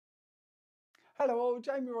Hello all,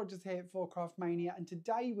 Jamie Rodgers here for Craftmania, and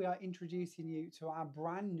today we are introducing you to our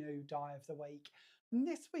brand new die of the week. And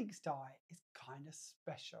this week's die is kind of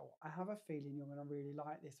special. I have a feeling you're going to really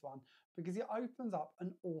like this one because it opens up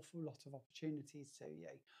an awful lot of opportunities to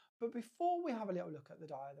you. But before we have a little look at the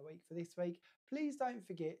die of the week for this week, please don't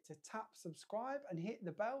forget to tap subscribe and hit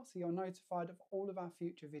the bell so you're notified of all of our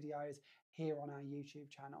future videos here on our YouTube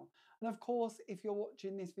channel. And of course, if you're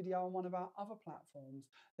watching this video on one of our other platforms,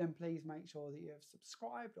 then please make sure that you have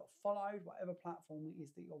subscribed or followed whatever platform it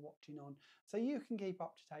is that you're watching on, so you can keep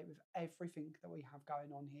up to date with everything that we have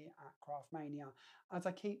going on here at Craftmania. As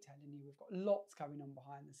I keep telling you, we've got lots going on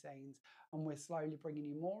behind the scenes, and we're slowly bringing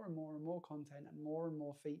you more and more content and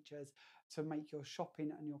more features to make your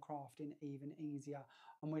shopping and your crafting even easier.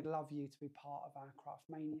 And we'd love you to be part of our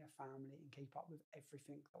Craftmania family and keep up with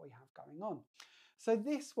everything that we have going on. So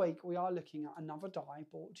this week we are looking at another die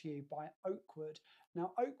brought to you by Oakwood.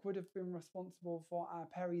 Now, Oakwood have been responsible for our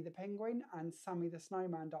Perry the Penguin and Sammy the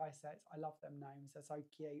Snowman die sets. I love them names, they're so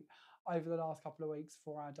cute, over the last couple of weeks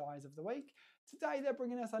for our dies of the week. Today they're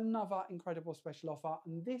bringing us another incredible special offer,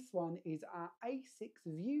 and this one is our A6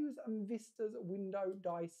 Views and Vistas window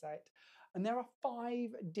die set. And there are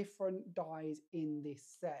 5 different dies in this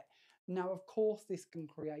set. Now, of course, this can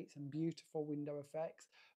create some beautiful window effects,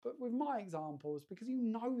 but with my examples, because you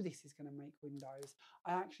know this is going to make windows,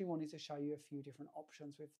 I actually wanted to show you a few different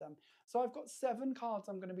options with them. So I've got 7 cards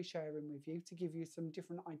I'm going to be sharing with you to give you some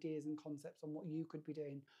different ideas and concepts on what you could be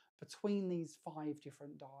doing between these 5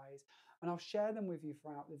 different dies, and I'll share them with you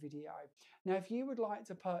throughout the video. Now, if you would like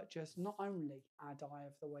to purchase not only our die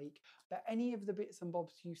of the week, but any of the bits and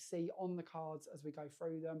bobs you see on the cards as we go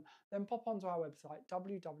through them, then pop onto our website,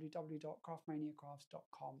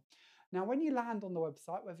 www.craftmaniacrafts.com. Now, when you land on the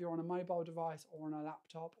website, whether you're on a mobile device or on a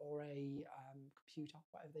laptop or a computer,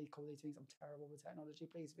 whatever they call these things, I'm terrible with technology,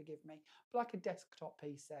 please forgive me, but like a desktop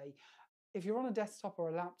PC, if you're on a desktop or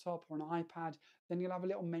a laptop or an iPad, then you'll have a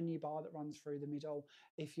little menu bar that runs through the middle.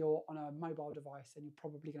 If you're on a mobile device, then you're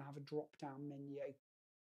probably going to have a drop-down menu.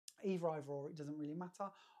 Either or, it doesn't really matter.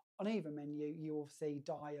 On either menu, you will see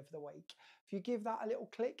die of the week. If you give that a little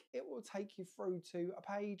click, it will take you through to a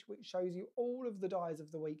page which shows you all of the dies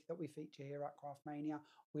of the week that we feature here at Craftmania.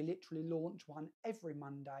 We literally launch one every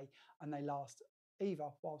Monday, and they last either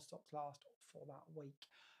while stocks last or for that week.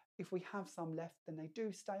 If we have some left, then they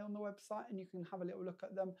do stay on the website and you can have a little look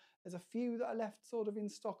at them. There's a few that are left sort of in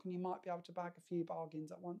stock, and you might be able to bag a few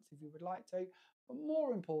bargains at once if you would like to. But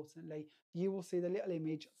more importantly, you will see the little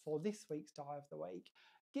image for this week's die of the week.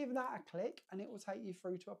 Give that a click and it will take you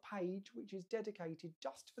through to a page which is dedicated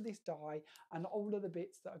just for this die and all of the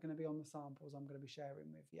bits that are going to be on the samples I'm going to be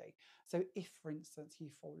sharing with you. So if, for instance,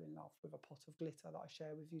 you fall in love with a pot of glitter that I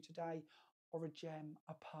share with you today, or a gem,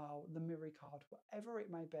 a pearl, the mirror card, whatever it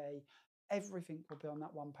may be, everything will be on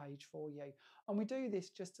that one page for you. And we do this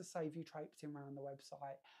just to save you traipsing around the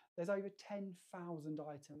website. There's over 10,000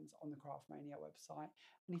 items on the Craftmania website,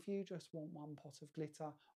 and if you just want one pot of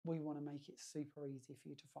glitter, we want to make it super easy for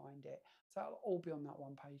you to find it. So it'll all be on that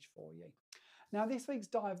one page for you. Now, this week's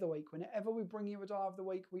die of the week, whenever we bring you a die of the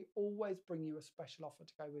week, we always bring you a special offer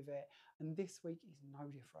to go with it, and this week is no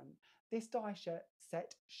different. This die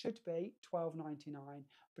set should be £12.99,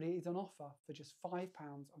 but it is on offer for just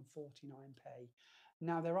 £5.49.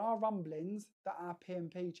 Now, there are rumblings that our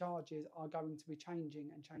P&P charges are going to be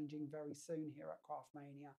changing and changing very soon here at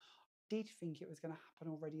Craftmania. I did think it was going to happen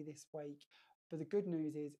already this week, but the good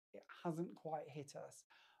news is it hasn't quite hit us.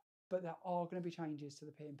 But there are going to be changes to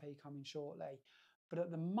the P&P coming shortly. But at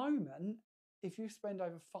the moment, if you spend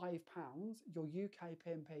over £5, your UK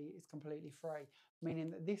P&P is completely free, meaning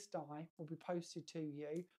that this die will be posted to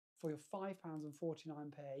you for your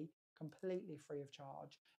 £5.49 completely free of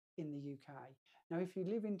charge in the UK. Now, if you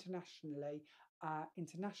live internationally,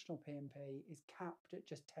 international P&P is capped at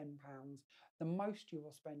just £10. The most you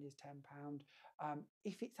will spend is £10.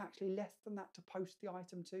 If it's actually less than that to post the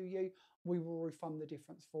item to you, we will refund the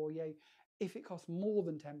difference for you. If it costs more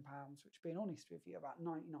than £10, which, being honest with you, about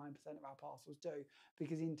 99% of our parcels do,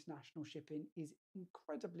 because international shipping is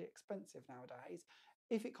incredibly expensive nowadays.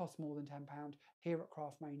 If it costs more than £10, here at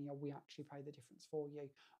Craftmania, we actually pay the difference for you.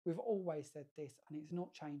 We've always said this, and it's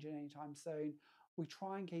not changing anytime soon. We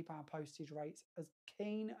try and keep our postage rates as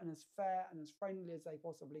keen and as fair and as friendly as they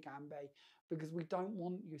possibly can be, because we don't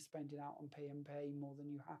want you spending out on P&P more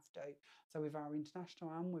than you have to. So with our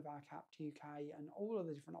international and with our capped UK and all of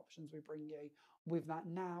the different options we bring you, with that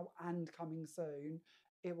now and coming soon,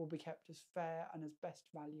 it will be kept as fair and as best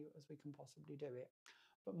value as we can possibly do it.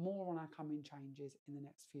 But more on our coming changes in the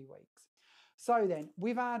next few weeks. So then,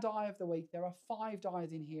 with our die of the week, there are 5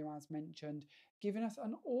 dies in here as mentioned, giving us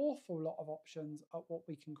an awful lot of options at what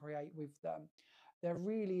we can create with them. There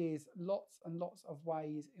really is lots and lots of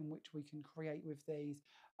ways in which we can create with these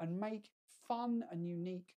and make fun and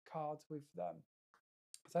unique cards with them.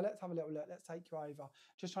 So let's have a little look. Let's take you over.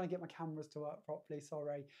 Just trying to get my cameras to work properly.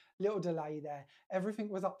 Sorry, little delay there. Everything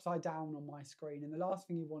was upside down on my screen, and the last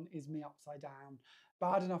thing you want is me upside down.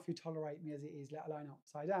 Bad enough you tolerate me as it is, let alone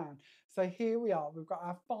upside down. So here we are. We've got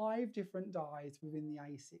our 5 different dies within the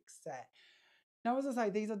A6 set. Now, as I say,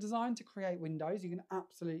 these are designed to create windows. You can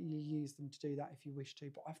absolutely use them to do that if you wish to,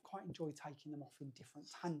 but I've quite enjoyed taking them off in different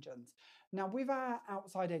tangents. Now, with our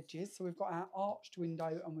outside edges, so we've got our arched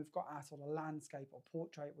window and we've got our sort of landscape or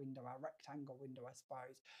portrait window, our rectangle window, I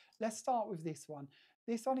suppose. Let's start with this one.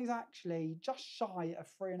 This one is actually just shy of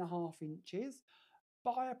 3.5 inches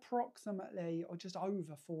by approximately, or just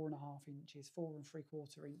over 4.5 inches, 4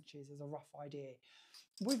 3/4 inches as a rough idea.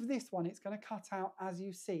 With this one, it's going to cut out as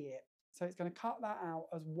you see it. So it's going to cut that out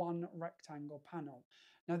as one rectangle panel.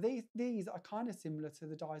 Now these are kind of similar to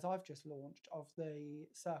the dies I've just launched of the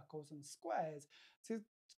circles and squares. So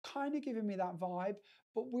it's kind of giving me that vibe,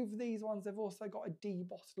 but with these ones, they've also got a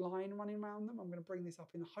debossed line running around them. I'm going to bring this up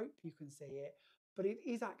in the hope you can see it, but it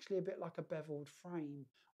is actually a bit like a beveled frame,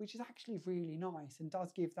 which is actually really nice and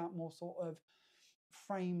does give that more sort of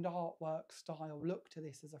framed artwork style look to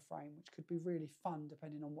this as a frame, which could be really fun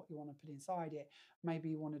depending on what you want to put inside it. Maybe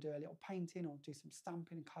you want to do a little painting or do some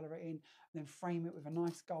stamping and colour it in, and then frame it with a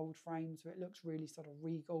nice gold frame so it looks really sort of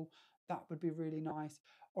regal. That would be really nice.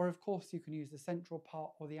 Or of course you can use the central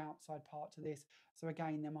part or the outside part to this. So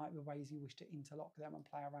again, there might be ways you wish to interlock them and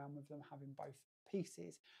play around with them, having both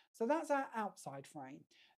pieces. So that's our outside frame.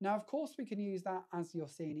 Now, of course, we can use that as you're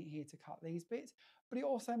seeing it here to cut these bits, but it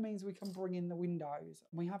also means we can bring in the windows.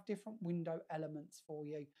 And we have different window elements for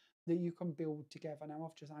you that you can build together. Now,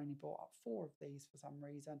 I've just only brought up 4 of these for some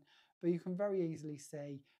reason, but you can very easily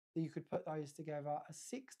see that you could put those together as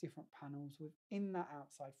 6 different panels within that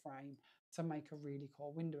outside frame to make a really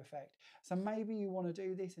cool window effect. So maybe you want to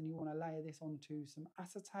do this and you want to layer this onto some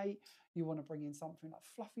acetate. You want to bring in something like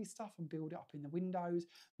fluffy stuff and build it up in the windows.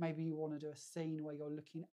 Maybe you want to do a scene where you're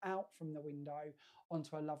looking out from the window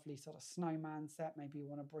onto a lovely sort of snowman set. Maybe you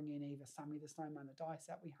want to bring in either Sammy the Snowman, the die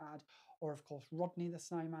set we had, or of course Rodney the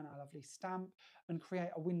Snowman, our lovely stamp, and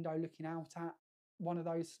create a window looking out at one of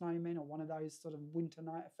those snowmen or one of those sort of winter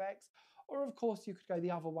night effects. Or of course you could go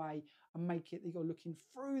the other way and make it that you're looking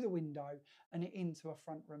through the window and into a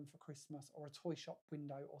front room for Christmas or a toy shop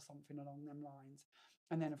window or something along them lines.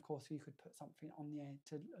 And then of course you could put something on the end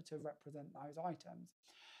to represent those items.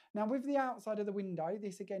 Now with the outside of the window,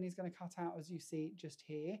 this again is going to cut out as you see it just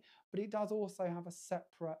here, but it does also have a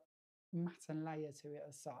separate matten layer to it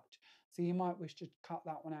as such. So you might wish to cut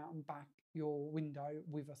that one out and back your window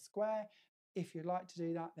with a square. If you'd like to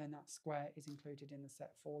do that, then that square is included in the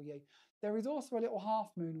set for you. There is also a little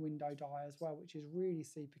half moon window die as well, which is really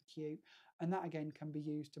super cute. And that again can be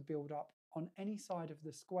used to build up on any side of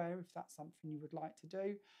the square if that's something you would like to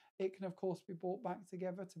do. It can of course be brought back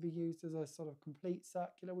together to be used as a sort of complete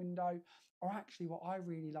circular window. Or actually what I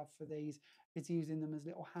really love for these is using them as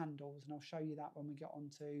little handles, and I'll show you that when we get on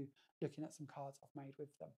to looking at some cards I've made with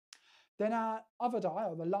them. Then our other die,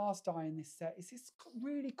 or the last die in this set, is this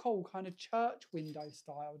really cool kind of church window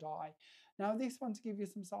style die. Now this one, to give you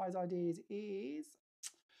some size ideas, is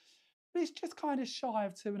it's just kind of shy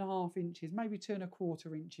of 2.5 inches, maybe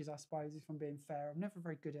 2.25 inches, I suppose, if I'm being fair. I'm never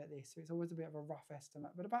very good at this, so it's always a bit of a rough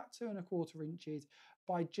estimate, but about 2.25 inches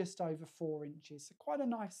by just over 4 inches. So quite a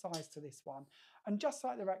nice size to this one. And just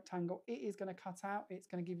like the rectangle, it is going to cut out. It's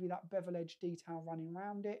going to give you that bevel edge detail running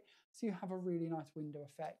around it, so you have a really nice window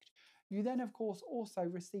effect. You then, of course, also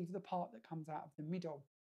receive the part that comes out of the middle.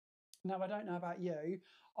 Now, I don't know about you,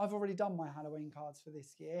 I've already done my Halloween cards for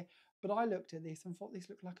this year, but I looked at this and thought this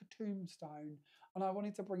looked like a tombstone. And I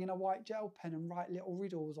wanted to bring in a white gel pen and write little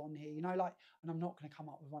riddles on here, you know, like, and I'm not going to come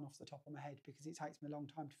up with one off the top of my head because it takes me a long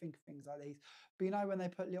time to think of things like these. But you know, when they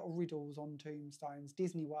put little riddles on tombstones,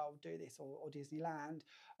 Disney World do this, or Disneyland,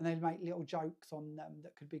 and they make little jokes on them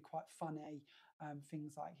that could be quite funny.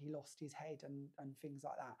 Things like he lost his head and things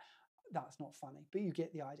like that. That's not funny, but you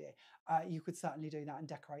get the idea. You could certainly do that and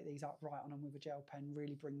decorate these up right on them with a gel pen,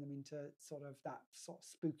 really bring them into sort of that sort of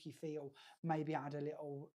spooky feel. Maybe add a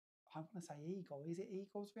little, I want to say eagle. Is it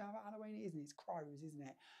eagles we have at Halloween? It isn't, it's crows, isn't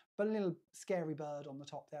it? But a little scary bird on the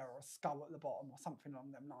top there, or a skull at the bottom, or something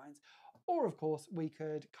along them lines. Or of course, we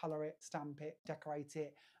could colour it, stamp it, decorate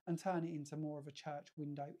it, and turn it into more of a church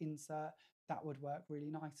window insert. That would work really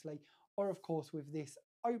nicely. Or of course, with this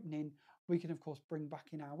opening, we can of course bring back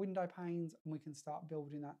in our window panes and we can start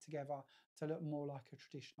building that together to look more like a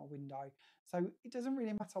traditional window. So it doesn't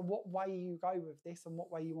really matter what way you go with this and what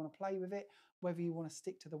way you want to play with it, whether you want to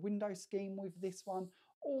stick to the window scheme with this one,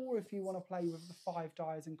 or if you want to play with the 5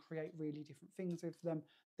 dies and create really different things with them,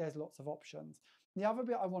 there's lots of options. The other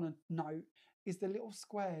bit I want to note is the little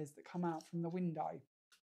squares that come out from the window.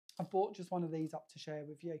 I bought just one of these up to share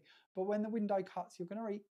with you, but when the window cuts, you're going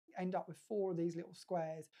to end up with 4 of these little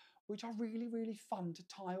squares, which are really, really fun to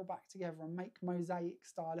tile back together and make mosaic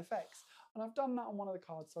style effects. And I've done that on one of the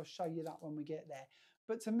cards, so I'll show you that when we get there.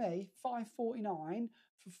 But to me, $5.49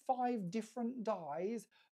 for 5 different dies,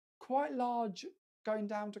 quite large going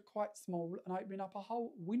down to quite small and opening up a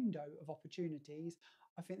whole window of opportunities.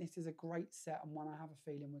 I think this is a great set and one I have a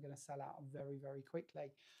feeling we're going to sell out very, very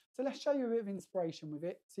quickly. So let's show you a bit of inspiration with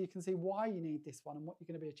it so you can see why you need this one and what you're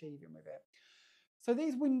going to be achieving with it. So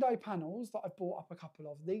these window panels that I've bought up a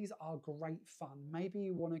couple of, these are great fun. Maybe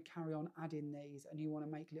you want to carry on adding these and you want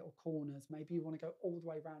to make little corners. Maybe you want to go all the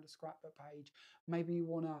way around a scrapbook page. Maybe you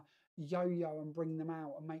want to yo-yo and bring them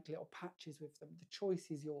out and make little patches with them. The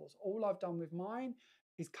choice is yours. All I've done with mine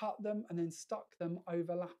is cut them and then stuck them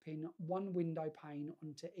overlapping one window pane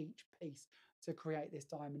onto each piece to create this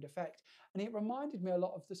diamond effect. And it reminded me a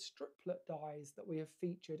lot of the striplet dies that we have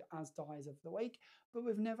featured as dies of the week, but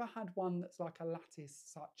we've never had one that's like a lattice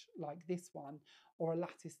such like this one, or a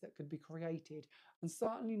lattice that could be created, and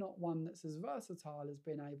certainly not one that's as versatile as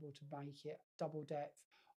being able to make it double depth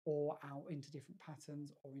or out into different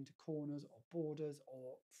patterns or into corners or borders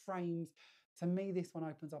or frames. To me, this one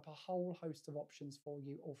opens up a whole host of options for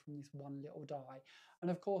you, all from this one little die.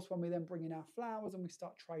 And of course, when we then bring in our flowers and we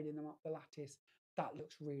start trading them up the lattice, that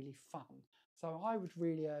looks really fun. So I would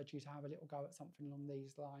really urge you to have a little go at something along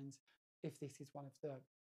these lines if this is one of the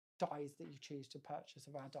dies that you choose to purchase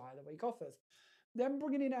of our Die of the Week offers. Then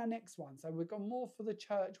bringing in our next one. So we've gone more for the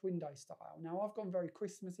church window style. Now I've gone very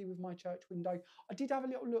Christmassy with my church window. I did have a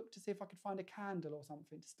little look to see if I could find a candle or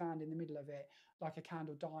something to stand in the middle of it, like a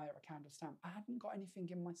candle die or a candle stamp. I hadn't got anything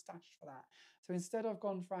in my stash for that. So instead I've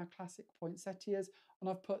gone for our classic poinsettias and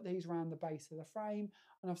I've put these around the base of the frame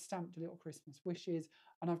and I've stamped a little Christmas wishes,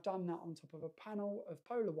 and I've done that on top of a panel of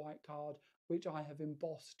polar white card which I have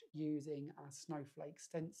embossed using our snowflake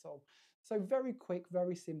stencil. So very quick,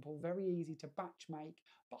 very simple, very easy to batch make,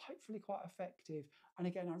 but hopefully quite effective. And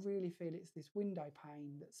again, I really feel it's this window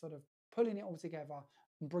pane that's sort of pulling it all together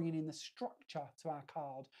and bringing in the structure to our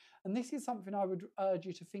card. And this is something I would urge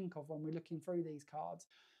you to think of when we're looking through these cards.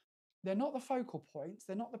 They're not the focal points,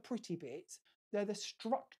 they're not the pretty bits, they're the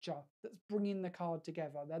structure that's bringing the card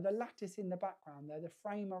together. They're the lattice in the background, they're the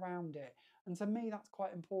frame around it. And to me, that's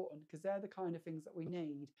quite important because they're the kind of things that we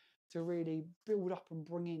need to really build up and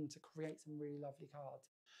bring in to create some really lovely cards.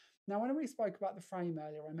 Now, when we spoke about the frame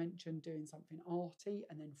earlier, I mentioned doing something arty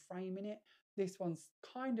and then framing it. This one's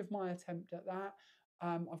kind of my attempt at that.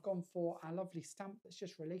 I've gone for our lovely stamp that's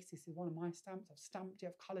just released. This is one of my stamps. I've stamped it,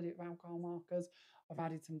 I've coloured it with alcohol markers. I've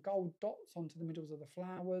added some gold dots onto the middles of the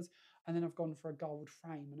flowers, and then I've gone for a gold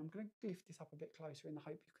frame. And I'm going to lift this up a bit closer in the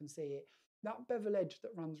hope you can see it. That bevel edge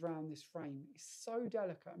that runs around this frame is so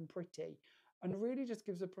delicate and pretty, and really just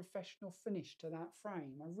gives a professional finish to that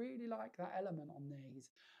frame. I really like that element on these,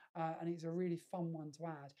 and it's a really fun one to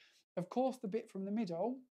add. Of course, the bit from the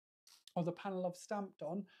middle, or the panel I've stamped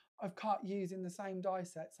on, I've cut using the same die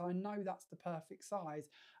set, so I know that's the perfect size.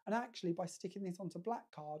 And actually, by sticking this onto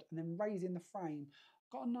black card and then raising the frame,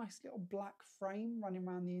 I've got a nice little black frame running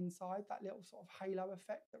around the inside, that little sort of halo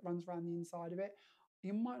effect that runs around the inside of it.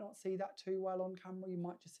 You might not see that too well on camera, you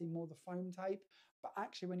might just see more the foam tape, but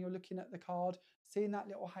actually when you're looking at the card, seeing that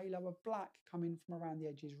little halo of black coming from around the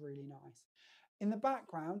edge is really nice. In the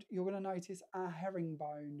background, you're going to notice our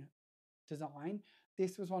herringbone design.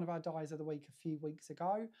 This was one of our dies of the week a few weeks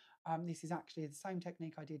ago. This is actually the same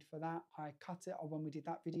technique I did for that. I cut it, or when we did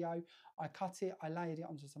that video, I cut it, I layered it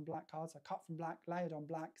onto some black cards. I cut from black, layered on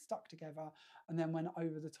black, stuck together, and then went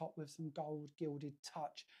over the top with some gold gilded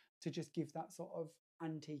touch to just give that sort of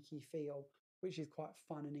antique-y feel, which is quite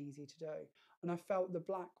fun and easy to do. And I felt the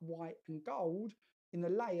black, white, and gold in the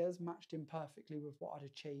layers matched in perfectly with what I'd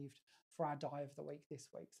achieved for our die of the week this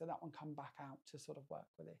week. So that one come back out to sort of work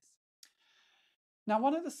with this. Now,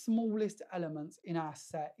 one of the smallest elements in our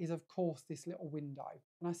set is, of course, this little window.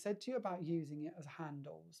 And I said to you about using it as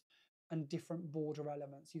handles and different border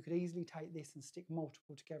elements. You could easily take this and stick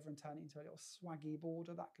multiple together and turn it into a little swaggy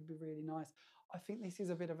border. That could be really nice. I think this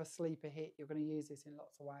is a bit of a sleeper hit. You're going to use this in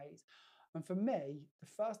lots of ways. And for me, the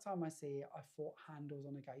first time I see it, I thought handles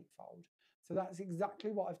on a gatefold. So that's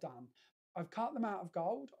exactly what I've done. I've cut them out of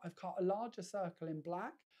gold. I've cut a larger circle in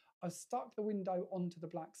black. I've stuck the window onto the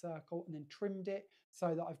black circle and then trimmed it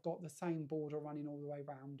so that I've got the same border running all the way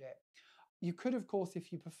around it. You could, of course,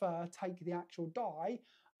 if you prefer, take the actual die,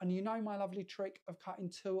 and you know my lovely trick of cutting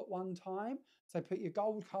two at one time. So put your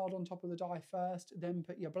gold card on top of the die first, then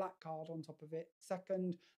put your black card on top of it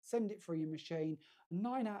second, send it through your machine.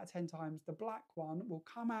 9 out of 10 times, the black one will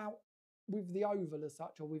come out with the oval as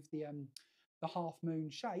such, or with the half moon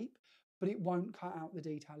shape, but it won't cut out the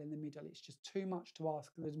detail in the middle. It's just too much to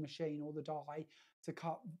ask the machine or the die to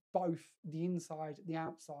cut both the inside, the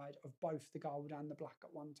outside of both the gold and the black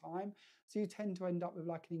at one time. So you tend to end up with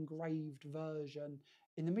like an engraved version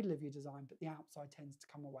in the middle of your design, but the outside tends to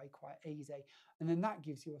come away quite easy. And then that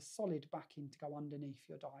gives you a solid backing to go underneath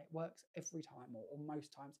your die. It works every time, or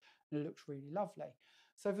most times, and it looks really lovely.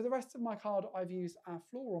 So for the rest of my card, I've used our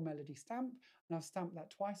floral melody stamp, and I've stamped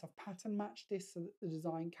that twice. I've pattern matched this so that the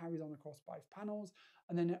design carries on across both panels.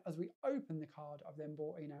 And then as we open the card, I've then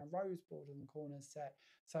brought in our rose border and corners set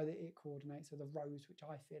so that it coordinates with the rose, which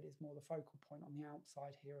I feel is more the focal point on the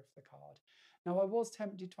outside here of the card. Now, I was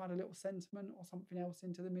tempted to add a little sentiment or something else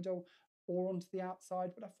into the middle or onto the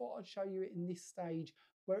outside, but I thought I'd show you it in this stage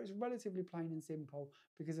where it's relatively plain and simple,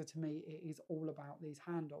 because to me it is all about these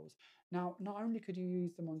handles. Now, not only could you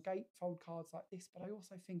use them on gatefold cards like this, but I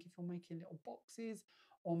also think if you're making little boxes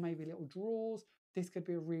or maybe little drawers, this could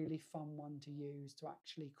be a really fun one to use to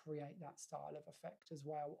actually create that style of effect as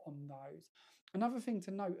well on those. Another thing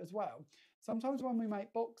to note as well, sometimes when we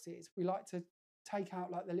make boxes, we like to take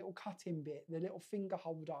out like the little cutting bit, the little finger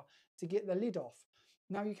holder to get the lid off.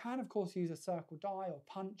 Now you can of course use a circle die or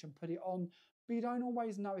punch and put it on, but you don't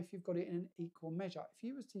always know if you've got it in an equal measure. If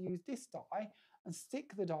you was to use this die and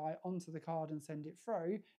stick the die onto the card and send it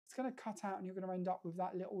through, it's going to cut out and you're going to end up with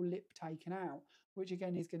that little lip taken out, which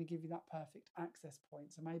again is going to give you that perfect access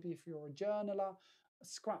point. So maybe if you're a journaler, a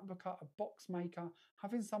scrapbooker, a box maker,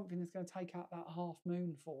 having something that's going to take out that half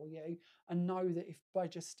moon for you, and know that if by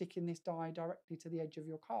just sticking this die directly to the edge of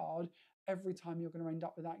your card, every time you're going to end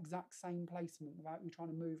up with that exact same placement without you trying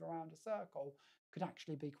to move around a circle, could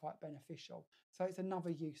actually be quite beneficial. So it's another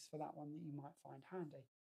use for that one that you might find handy.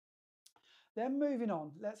 Then moving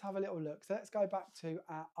on, let's have a little look. So let's go back to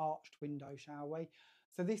our arched window, shall we?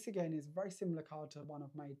 So this again is a very similar card to the one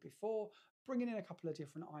I've made before, bringing in a couple of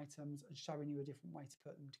different items and showing you a different way to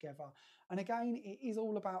put them together. And again, it is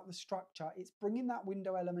all about the structure. It's bringing that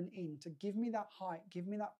window element in to give me that height, give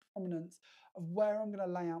me that prominence of where I'm going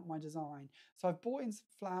to lay out my design. So I've brought in some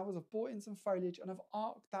flowers, I've brought in some foliage, and I've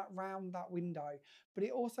arced that round that window. But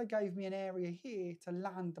it also gave me an area here to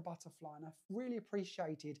land the butterfly. And I've really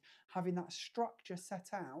appreciated having that structure set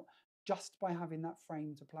out just by having that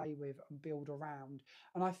frame to play with and build around.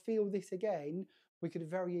 And I feel this again, we could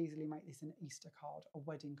very easily make this an Easter card, a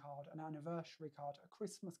wedding card, an anniversary card, a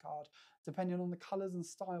Christmas card, depending on the colours and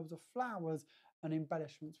styles of flowers and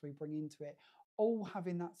embellishments we bring into it, all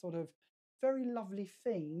having that sort of very lovely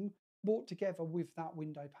theme brought together with that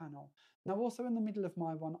window panel. Now also in the middle of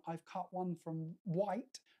my one, I've cut one from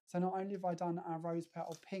white. So not only have I done our rose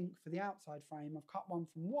petal pink for the outside frame, I've cut one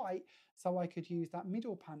from white so I could use that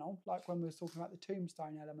middle panel, like when we were talking about the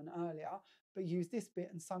tombstone element earlier, but use this bit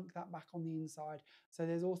and sunk that back on the inside. So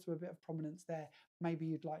there's also a bit of prominence there. Maybe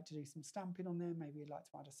you'd like to do some stamping on there, maybe you'd like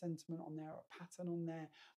to add a sentiment on there, or a pattern on there,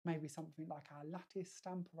 maybe something like our lattice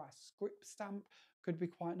stamp or our script stamp could be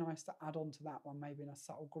quite nice to add on to that one, maybe in a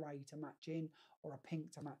subtle grey to match in, or a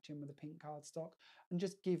pink to match in with a pink cardstock, and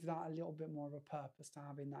just give that a little bit more of a purpose to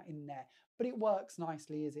having that in there. But it works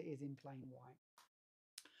nicely as it is in plain white.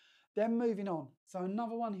 Then moving on, so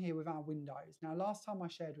another one here with our windows. Now last time I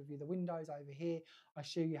shared with you the windows over here, I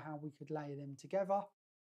show you how we could layer them together.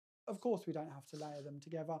 Of course we don't have to layer them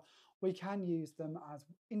together. We can use them as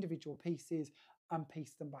individual pieces and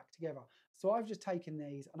piece them back together. So I've just taken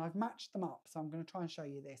these and I've matched them up. So I'm going to try and show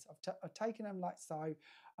you this. I've taken them like so,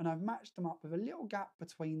 and I've matched them up with a little gap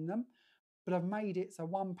between them, but I've made it so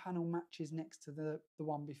one panel matches next to the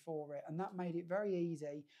one before it. And that made it very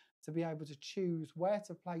easy to be able to choose where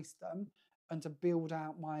to place them and to build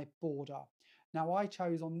out my border. Now I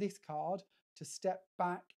chose on this card to step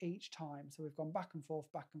back each time. So we've gone back and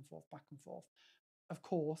forth, back and forth, back and forth. Of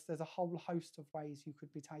course, there's a whole host of ways you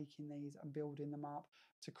could be taking these and building them up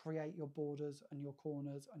to create your borders and your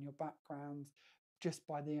corners and your backgrounds just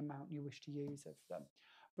by the amount you wish to use of them.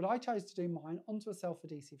 But I chose to do mine onto a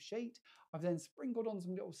self-adhesive sheet. I've then sprinkled on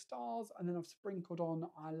some little stars, and then I've sprinkled on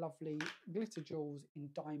our lovely glitter jewels in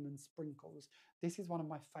diamond sprinkles. This is one of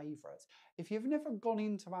my favourites. If you've never gone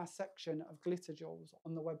into our section of glitter jewels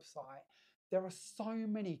on the website, there are so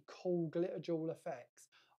many cool glitter jewel effects.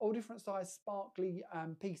 all different size sparkly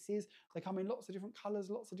pieces. They come in lots of different colours,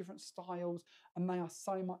 lots of different styles, and they are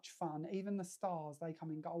so much fun. Even the stars, they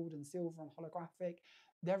come in gold and silver and holographic.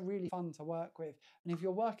 They're really fun to work with. And if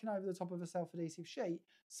you're working over the top of a self-adhesive sheet,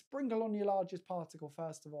 sprinkle on your largest particle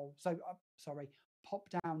first of all. So, pop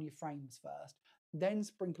down your frames first, then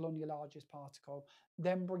sprinkle on your largest particle,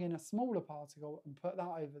 then bring in a smaller particle and put that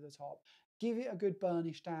over the top. Give it a good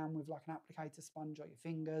burnish down with like an applicator sponge or your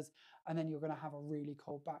fingers, and then you're going to have a really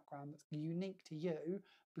cool background that's unique to you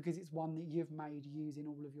because it's one that you've made using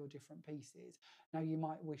all of your different pieces. Now you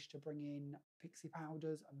might wish to bring in pixie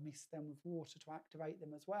powders and mist them with water to activate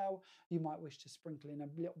them as well. You might wish to sprinkle in a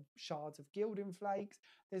little shards of gilding flakes.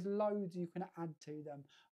 There's loads you can add to them,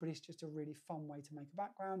 but it's just a really fun way to make a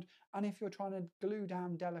background. And if you're trying to glue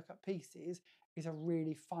down delicate pieces, it's a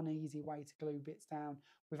really fun, easy way to glue bits down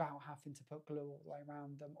without having to put glue all the way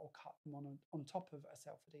around them or cut them on top of a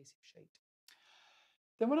self-adhesive sheet.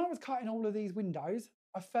 Then when I was cutting all of these windows,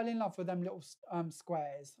 I fell in love with them little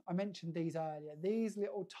squares. I mentioned these earlier. These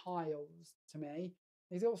little tiles to me,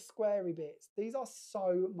 these little squarey bits, these are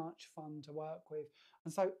so much fun to work with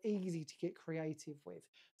and so easy to get creative with.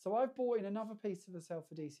 So I've bought in another piece of a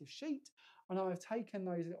self-adhesive sheet and I've taken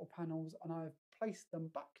those little panels and I've placed them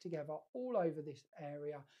back together all over this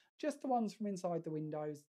area, just the ones from inside the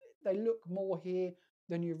windows. They look more here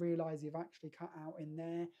than you realise you've actually cut out in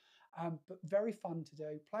there. But very fun to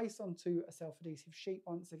do. Place onto a self-adhesive sheet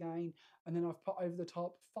once again, and then I've put over the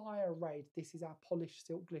top Fire Red. This is our polished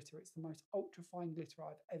silk glitter. It's the most ultra-fine glitter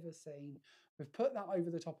I've ever seen. We've put that over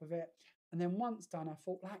the top of it, and then once done, I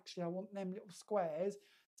thought, well, actually, I want them little squares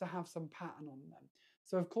to have some pattern on them.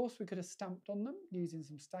 So of course we could have stamped on them using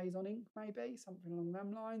some StazOn ink, maybe, something along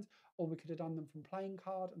them lines, or we could have done them from plain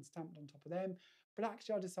card and stamped on top of them. But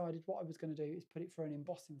actually I decided what I was going to do is put it through an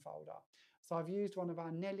embossing folder. So I've used one of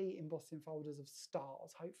our Nelly embossing folders of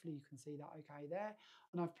stars. Hopefully you can see that okay there.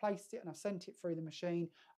 And I've placed it and I've sent it through the machine,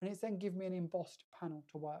 and it's then given me an embossed panel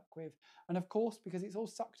to work with. And of course, because it's all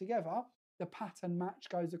stuck together, the pattern match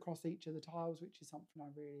goes across each of the tiles, which is something I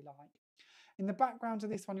really like. In the background of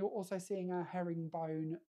this one, you're also seeing our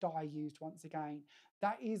herringbone die used once again.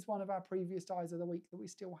 That is one of our previous dies of the week that we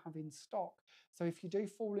still have in stock. So if you do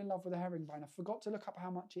fall in love with a herringbone, I forgot to look up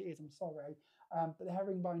how much it is, I'm sorry, but the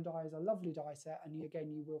herringbone die is a lovely die set, and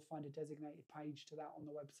again, you will find a designated page to that on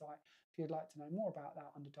the website if you'd like to know more about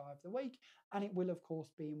that under die of the week. And it will, of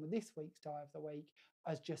course, be in with this week's die of the week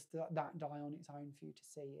as just that die on its own for you to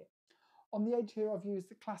see it. On the edge here, I've used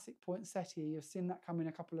the classic poinsettia. You've seen that come in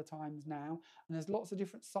a couple of times now, and there's lots of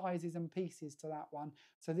different sizes and pieces to that one.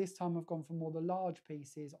 So this time I've gone for more the large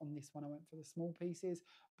pieces. On this one, I went for the small pieces,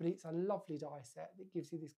 but it's a lovely die set that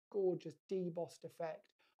gives you this gorgeous debossed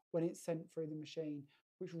effect when it's sent through the machine,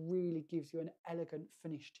 which really gives you an elegant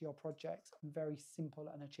finish to your projects and very simple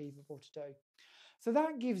and achievable to do. So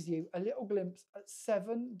that gives you a little glimpse at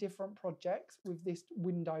 7 different projects with this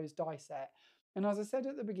Windows die set. And as I said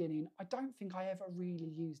at the beginning, I don't think I ever really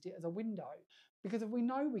used it as a window because we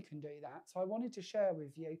know we can do that. So I wanted to share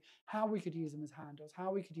with you how we could use them as handles,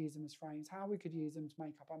 how we could use them as frames, how we could use them to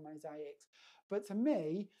make up our mosaics. But to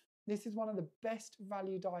me, this is one of the best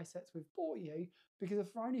value die sets we've bought you because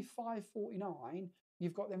for only £5.49,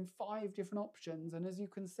 you've got them 5 different options. And as you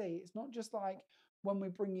can see, it's not just like when we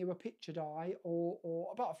bring you a picture die or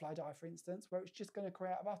a butterfly die, for instance, where it's just going to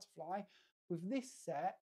create a butterfly. With this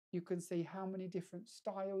set, you can see how many different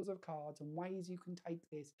styles of cards and ways you can take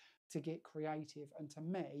this to get creative. And to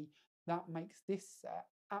me, that makes this set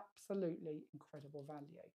absolutely incredible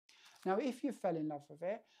value. Now, if you fell in love with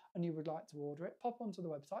it and you would like to order it, pop onto the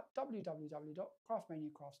website,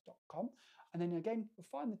 www.craftmaniacrafts.com. And then again, you'll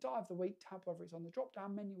find the die of the week tab, whether it's on the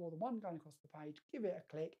drop-down menu or the one going across the page. Give it a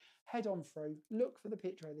click, head on through, look for the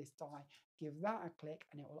picture of this die, give that a click,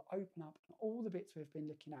 and it will open up all the bits we've been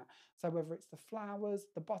looking at. So whether it's the flowers,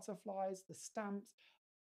 the butterflies, the stamps,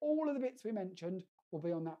 all of the bits we mentioned will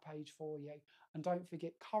be on that page for you. And don't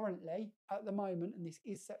forget, currently, at the moment, and this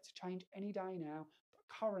is set to change any day now, but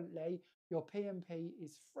currently your P&P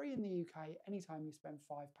is free in the UK anytime you spend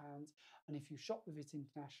 £5. And if you shop with it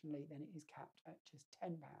internationally, then it is capped at just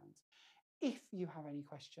 £10. If you have any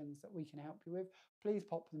questions that we can help you with, please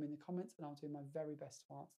pop them in the comments and I'll do my very best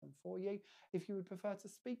to answer them for you. If you would prefer to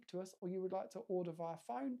speak to us or you would like to order via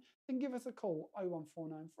phone, then give us a call,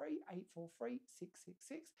 01493 843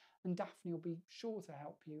 666, and Daphne will be sure to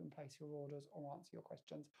help you and place your orders or answer your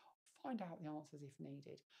questions, find out the answers if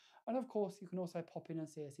needed. And of course, you can also pop in and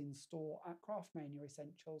see us in store at Craftmania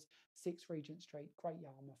Essentials, 6 Regent Street, Great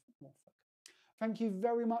Yarmouth, Norfolk. Thank you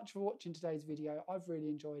very much for watching today's video. I've really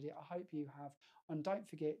enjoyed it. I hope you have. And don't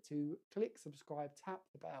forget to click subscribe, tap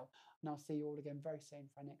the bell, and I'll see you all again very soon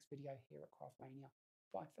for our next video here at Craftmania.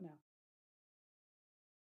 Bye for now.